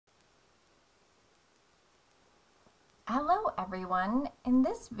Hello everyone. In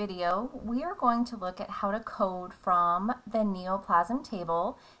this video we are going to look at how to code from the Neoplasm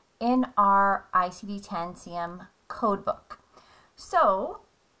table in our ICD-10-CM codebook. So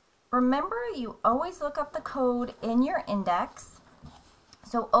remember, you always look up the code in your index.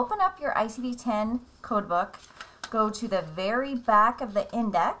 So open up your ICD-10 codebook, go to the very back of the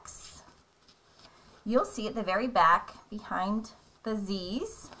index. You'll see at the very back behind the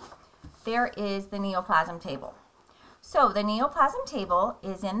Z's there is the Neoplasm table. So the Neoplasm table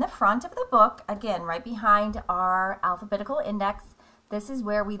is in the front of the book, again, right behind our alphabetical index. This is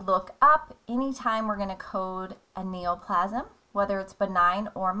where we look up anytime we're going to code a neoplasm, whether it's benign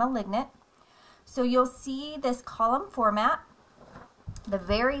or malignant. So you'll see this column format. The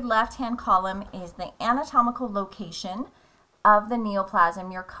very left-hand column is the anatomical location of the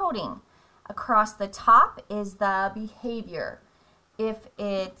neoplasm you're coding. Across the top is the behavior. If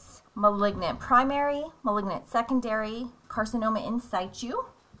it's malignant primary, malignant secondary, carcinoma in situ,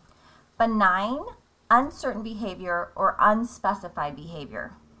 benign, uncertain behavior, or unspecified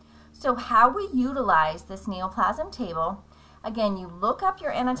behavior. So how we utilize this neoplasm table, again, you look up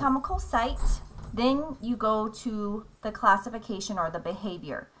your anatomical site, then you go to the classification or the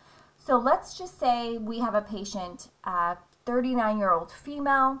behavior. So let's just say we have a patient, a 39-year-old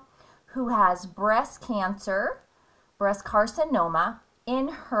female who has breast cancer, breast carcinoma, in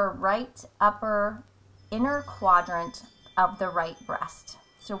her right upper inner quadrant of the right breast.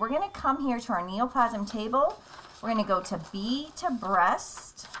 So we're going to come here to our neoplasm table. We're going to go to B to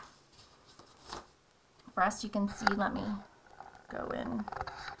breast. Breast, you can see, let me go in a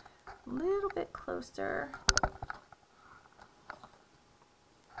little bit closer.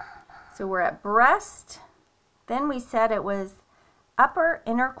 So we're at breast. Then we said it was upper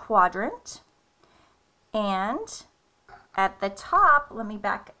inner quadrant, and at the top, let me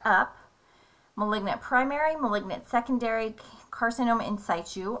back up, malignant primary, malignant secondary, carcinoma in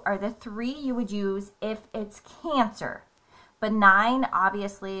situ are the three you would use if it's cancer. Benign,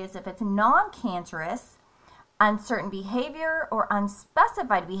 obviously, is if it's non-cancerous. Uncertain behavior or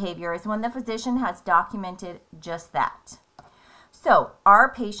unspecified behavior is when the physician has documented just that. So our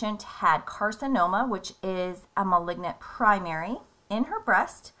patient had carcinoma, which is a malignant primary, in her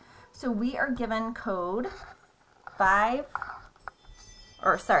breast. So we are given code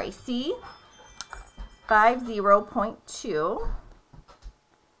C50.2.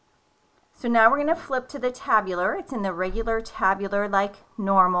 So now we're going to flip to the tabular. It's in the regular tabular like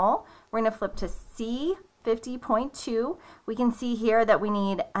normal. We're going to flip to C50.2. We can see here that we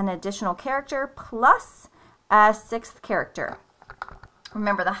need an additional character plus a sixth character.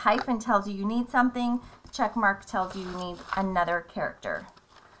 Remember, the hyphen tells you need something. Check mark tells you need another character.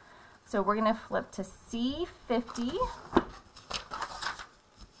 So we're going to flip to C50.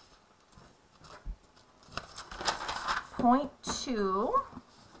 .2.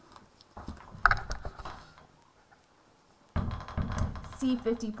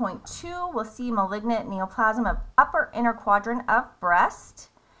 C50.2, we'll see malignant neoplasm of upper inner quadrant of breast.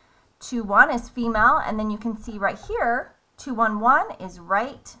 2-1 is female, and then you can see right here, 211 is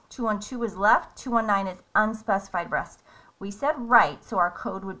right, 212 is left, 219 is unspecified breast. We said right, so our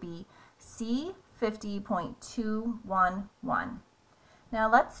code would be C50.211. Now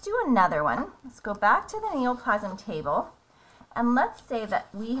let's do another one. Let's go back to the neoplasm table, and let's say that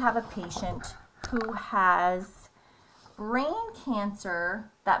we have a patient who has brain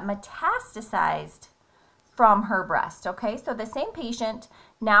cancer that metastasized from her breast. Okay, so the same patient,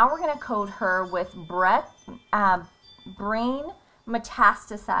 now we're going to code her with brain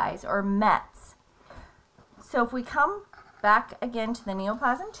metastasize, or METS. So if we come back again to the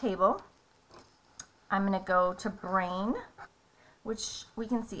neoplasm table, I'm going to go to brain, which we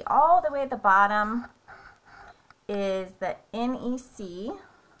can see all the way at the bottom is the NEC,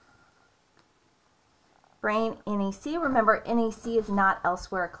 brain NEC. Remember, NEC is not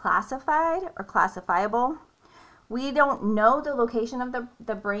elsewhere classified or classifiable. We don't know the location of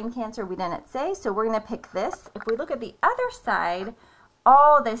the brain cancer, we didn't say, so we're going to pick this. If we look at the other side,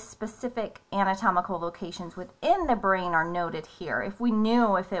 all the specific anatomical locations within the brain are noted here. If we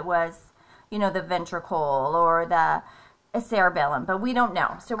knew if it was, you know, the ventricle or the cerebellum, but we don't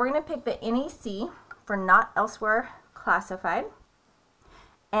know. So we're going to pick the NEC for not elsewhere classified.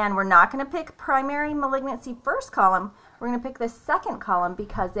 And we're not going to pick primary malignancy first column. We're going to pick the second column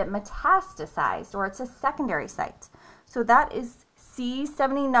because it metastasized, or it's a secondary site. So that is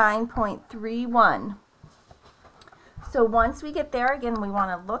C79.31. So once we get there, again, we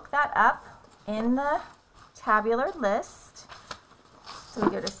want to look that up in the tabular list. So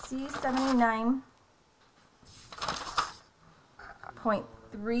we go to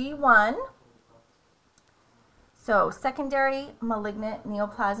C79.31. So secondary malignant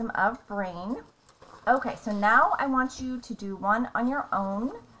neoplasm of brain. Okay, so now I want you to do one on your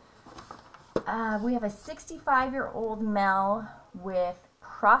own. We have a 65-year-old male with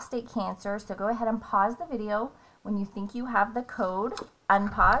prostate cancer. So go ahead and pause the video. When you think you have the code,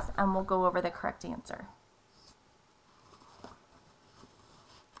 unpause, and we'll go over the correct answer.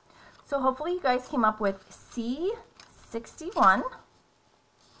 So hopefully you guys came up with C61,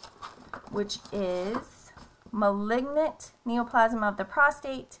 which is malignant neoplasm of the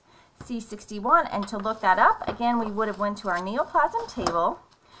prostate, C61. And to look that up, again, we would have went to our neoplasm table.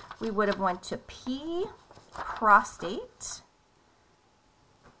 We would have went to P, prostate,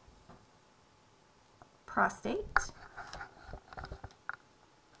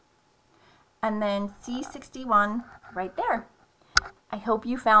 and then C61 right there. I hope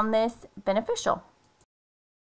you found this beneficial.